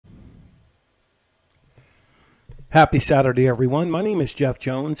Happy Saturday, everyone. My name is Jeff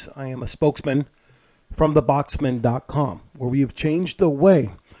Jones. I am a spokesman from theboxman.com, where we have changed the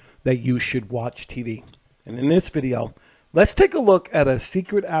way that you should watch TV. And in this video, let's take a look at a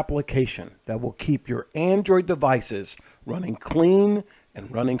secret application that will keep your Android devices running clean and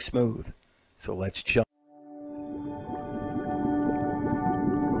running smooth. So let's jump.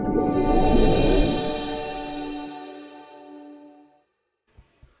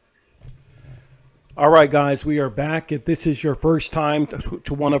 All right, guys, we are back. If this is your first time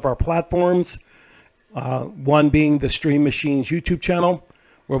to one of our platforms, one being the Stream Machines YouTube channel,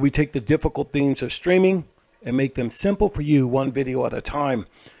 where we take the difficult themes of streaming and make them simple for you, one video at a time.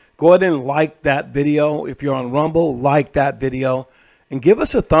 Go ahead and like that video. If you're on Rumble, like that video and give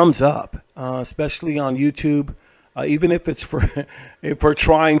us a thumbs up, especially on YouTube, even if it's if we're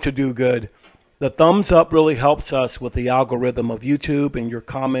trying to do good. The thumbs up really helps us with the algorithm of YouTube, and your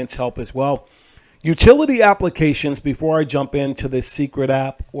comments help as well. Utility applications, before I jump into this secret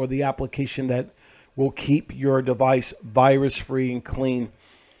app or the application that will keep your device virus-free and clean,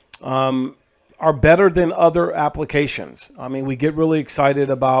 are better than other applications. I mean, we get really excited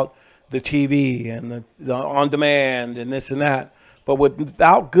about the TV and the on-demand and this and that. But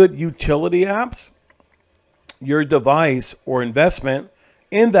without good utility apps, your device or investment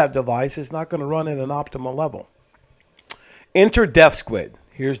in that device is not going to run at an optimal level. Enter DefSquid.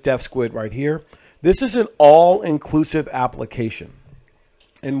 Here's DefSquid right here. This is an all-inclusive application.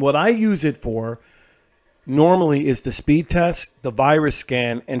 And what I use it for normally is the speed test, the virus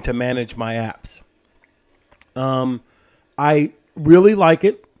scan, and to manage my apps. I really like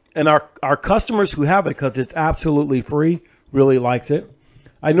it. And our customers who have it, because it's absolutely free, really likes it.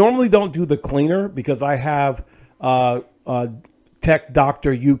 I normally don't do the cleaner because I have Tech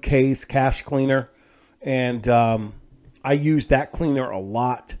Doctor UK's cache cleaner. And I use that cleaner a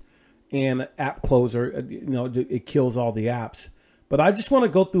lot. And app closer, you know, it kills all the apps. But I just want to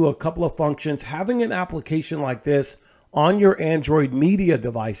go through a couple of functions. Having an application like this on your Android media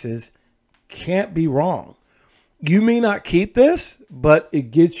devices can't be wrong. You may not keep this, but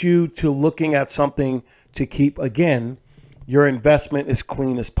it gets you to looking at something to keep, again, your investment as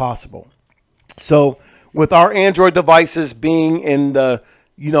clean as possible. So with our Android devices being in the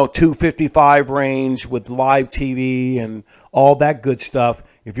 255 range with live TV and all that good stuff,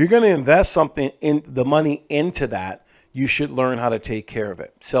 if you're going to invest something in the money into that, you should learn how to take care of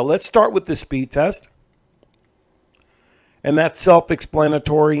it. So let's start with the speed test. And that's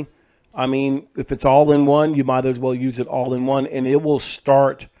self-explanatory. I mean, if it's all in one, you might as well use it all in one, and it will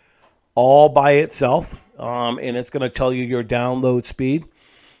start all by itself. And it's going to tell you your download speed.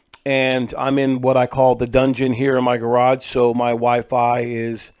 And I'm in what I call the dungeon here in my garage. So my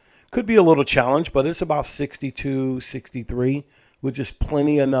Wi-Fi could be a little challenged, but it's about 62, 63, which is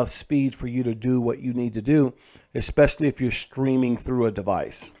plenty enough speed for you to do what you need to do, especially if you're streaming through a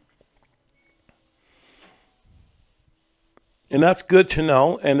device. And that's good to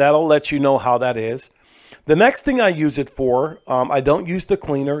know, and that'll let you know how that is. The next thing I use it for, I don't use the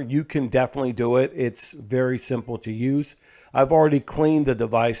cleaner. You can definitely do it. It's very simple to use. I've already cleaned the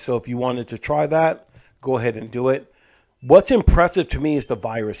device, so if you wanted to try that, go ahead and do it. What's impressive to me is the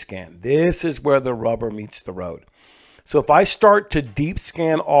virus scan. This is where the rubber meets the road. So if I start to deep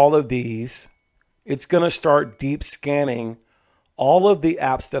scan all of these, it's going to start deep scanning all of the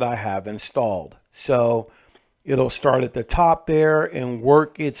apps that I have installed. So it'll start at the top there and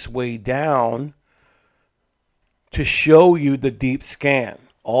work its way down to show you the deep scan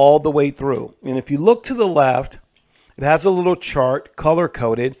all the way through. And if you look to the left, it has a little chart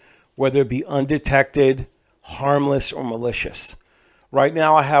color-coded, whether it be undetected, harmless, or malicious. Right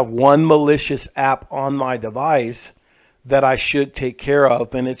now I have one malicious app on my device that I should take care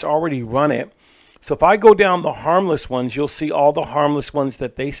of, and it's already run it. So if I go down the harmless ones, you'll see all the harmless ones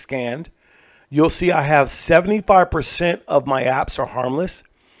that they scanned. You'll see I have 75% of my apps are harmless.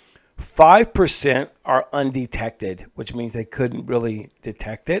 5% are undetected, which means they couldn't really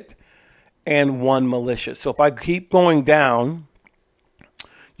detect it, and one malicious. So if I keep going down,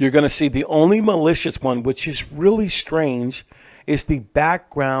 you're going to see the only malicious one, which is really strange, is the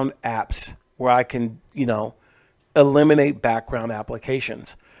background apps, where I can, eliminate background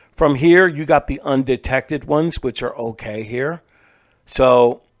applications. From here, you got the undetected ones, which are okay here.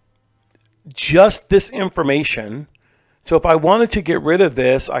 So just this information. So if I wanted to get rid of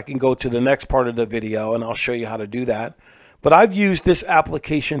this, I can go to the next part of the video and I'll show you how to do that. But I've used this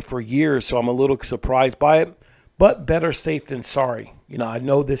application for years, so I'm a little surprised by it, but better safe than sorry. I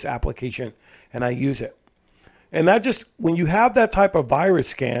know this application and I use it. And that just, when you have that type of virus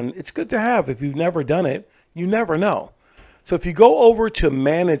scan, it's good to have. If you've never done it, you never know. So if you go over to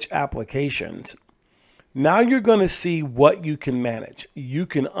manage applications, Now you're going to see what you can manage. You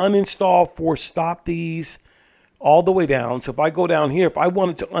can uninstall, force stop these all the way down. So if I go down here, if I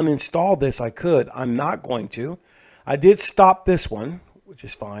wanted to uninstall this, I could. I'm not going to. I did stop this one, which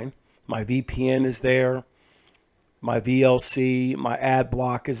is fine. My VPN is there. My VLC, my ad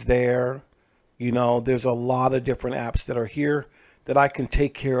block is there. You know, there's a lot of different apps that are here that I can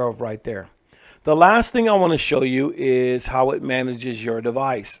take care of right there. The last thing I want to show you is how it manages your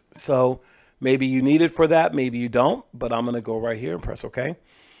device. So maybe you need it for that, maybe you don't, but I'm going to go right here and press OK.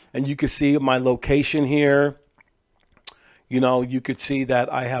 And you can see my location here. You know, you could see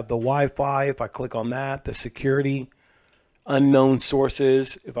that I have the Wi-Fi. If I click on that, the security, unknown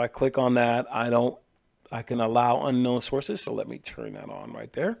sources. If I click on that, I can allow unknown sources. So let me turn that on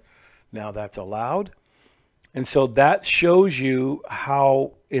right there. Now that's allowed. And so that shows you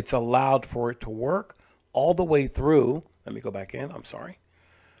how it's allowed for it to work all the way through. Let me go back in. I'm sorry.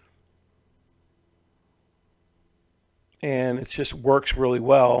 And it just works really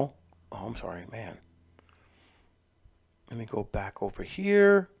well. Oh, I'm sorry, man. Let me go back over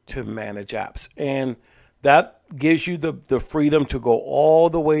here to manage apps. And that gives you the freedom to go all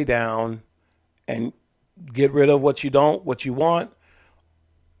the way down and get rid of what you don't, what you want.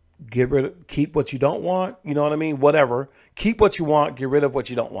 Keep what you don't want. You know what I mean? Whatever. Keep what you want. Get rid of what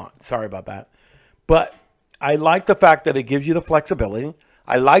you don't want. Sorry about that. But I like the fact that it gives you the flexibility.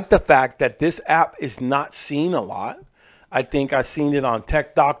 I like the fact that this app is not seen a lot. I think I seen it on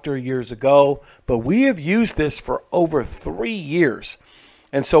Tech Doctor years ago, but we have used this for over 3 years.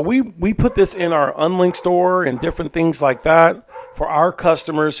 And so we put this in our Unlink store and different things like that for our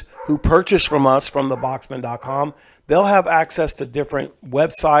customers who purchase from us from theboxman.com. They'll have access to different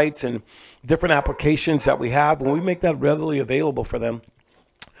websites and different applications that we have. When we make that readily available for them,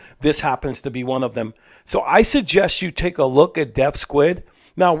 this happens to be one of them. So I suggest you take a look at DefSquid.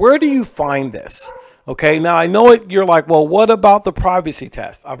 Now, where do you find this? Okay, now I know it. You're like, well, what about the privacy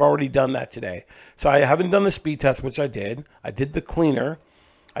test? I've already done that today. So I haven't done the speed test, which I did. I did the cleaner.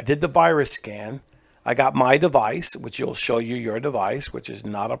 I did the virus scan. I got my device, which will show you your device, which is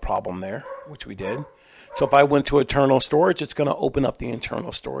not a problem there, which we did. So if I went to internal storage, it's going to open up the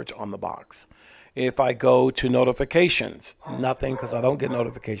internal storage on the box. If I go to notifications, nothing, because I don't get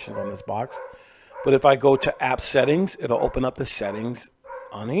notifications on this box. But if I go to app settings, it'll open up the settings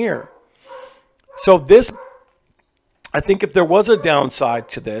on here. So this, I think if there was a downside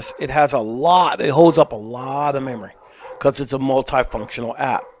to this, it has a lot, it holds up a lot of memory because it's a multifunctional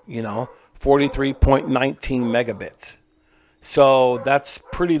app, you know, 43.19 megabits. So that's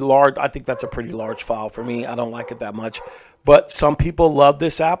pretty large. I think that's a pretty large file for me. I don't like it that much, but some people love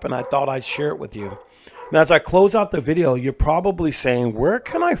this app and I thought I'd share it with you. Now, as I close out the video, you're probably saying, where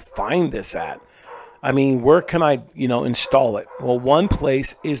can I find this at? I mean, where can I, install it? Well, one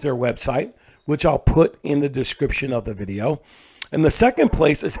place is their website, which I'll put in the description of the video. And the second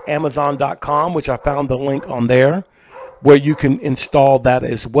place is Amazon.com, which I found the link on there, where you can install that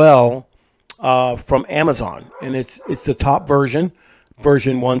as well from Amazon. And it's the top version,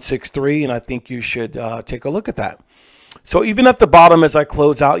 version 163, and I think you should take a look at that. So even at the bottom, as I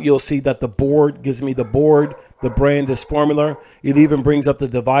close out, you'll see that the board gives me the board. The brand is Formula. It even brings up the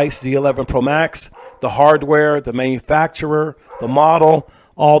device, the 11 Pro Max, the hardware, the manufacturer, the model,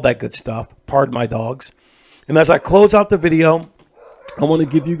 all that good stuff. Pardon my dogs. And as I close out the video, I want to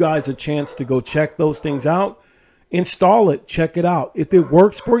give you guys a chance to go check those things out. Install it. Check it out. If it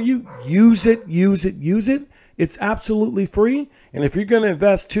works for you, use it, use it, use it. It's absolutely free. And if you're going to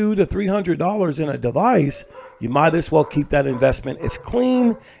invest $200 to $300 in a device, you might as well keep that investment as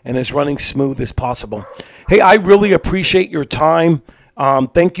clean and as running smooth as possible. Hey, I really appreciate your time.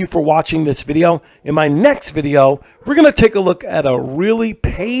 Thank you for watching this video. In my next video, we're going to take a look at a really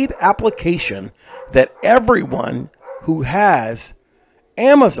paid application that everyone who has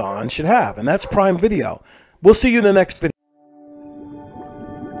Amazon should have, and that's Prime Video. We'll see you in the next video.